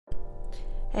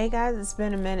Hey guys, it's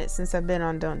been a minute since I've been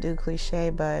on Don't Do Cliche,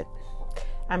 but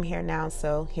I'm here now,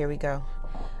 so here we go.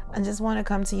 I just want to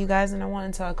come to you guys and I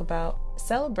want to talk about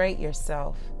celebrate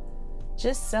yourself.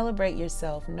 Just celebrate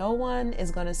yourself. No one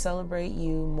is going to celebrate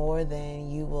you more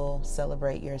than you will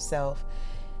celebrate yourself.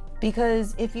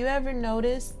 Because if you ever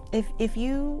notice, if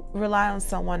you rely on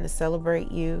someone to celebrate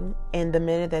you and the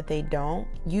minute that they don't,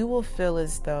 you will feel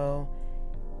as though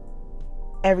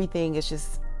everything is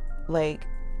just like,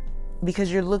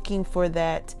 because you're looking for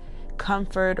that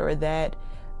comfort or that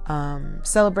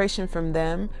celebration from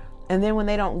them. And then when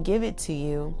they don't give it to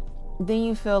you, then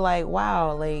you feel like,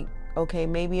 wow, like, okay,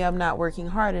 maybe I'm not working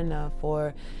hard enough,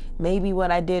 or maybe what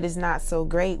I did is not so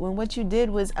great, when what you did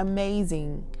was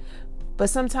amazing. But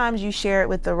sometimes you share it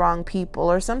with the wrong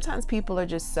people, or sometimes people are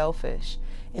just selfish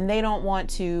and they don't want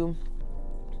to,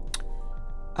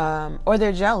 or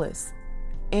they're jealous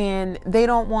and they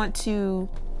don't want to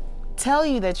tell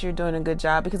you that you're doing a good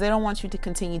job because they don't want you to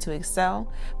continue to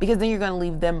excel, because then you're going to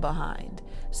leave them behind.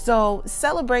 So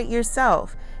celebrate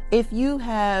yourself. If you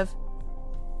have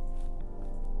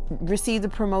received a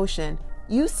promotion,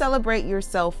 you celebrate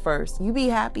yourself first. You be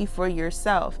happy for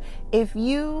yourself. If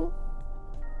you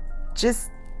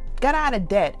just got out of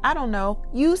debt, I don't know,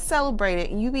 you celebrate it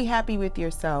and you be happy with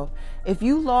yourself. If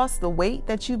you lost the weight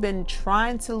that you've been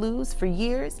trying to lose for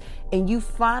years and you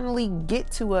finally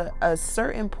get to a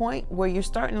certain point where you're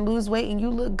starting to lose weight and you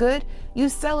look good, you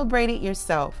celebrate it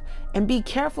yourself. And be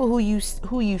careful who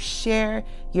you share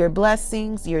your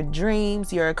blessings, your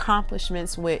dreams, your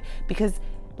accomplishments with, because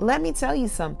let me tell you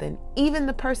something, even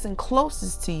the person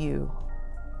closest to you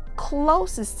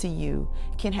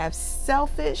can have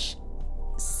selfish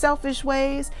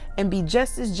ways and be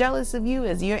just as jealous of you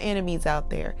as your enemies out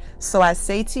there. So I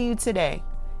say to you today,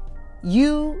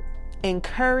 you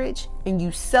encourage and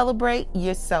you celebrate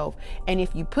yourself. And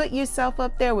if you put yourself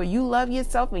up there where you love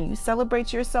yourself and you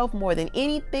celebrate yourself more than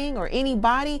anything or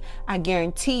anybody, I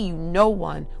guarantee you no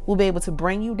one will be able to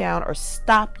bring you down or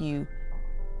stop you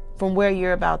from where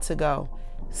you're about to go.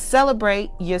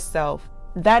 Celebrate yourself.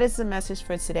 That is the message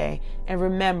for today. And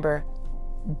remember,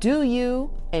 do you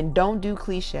and don't do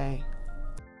cliche.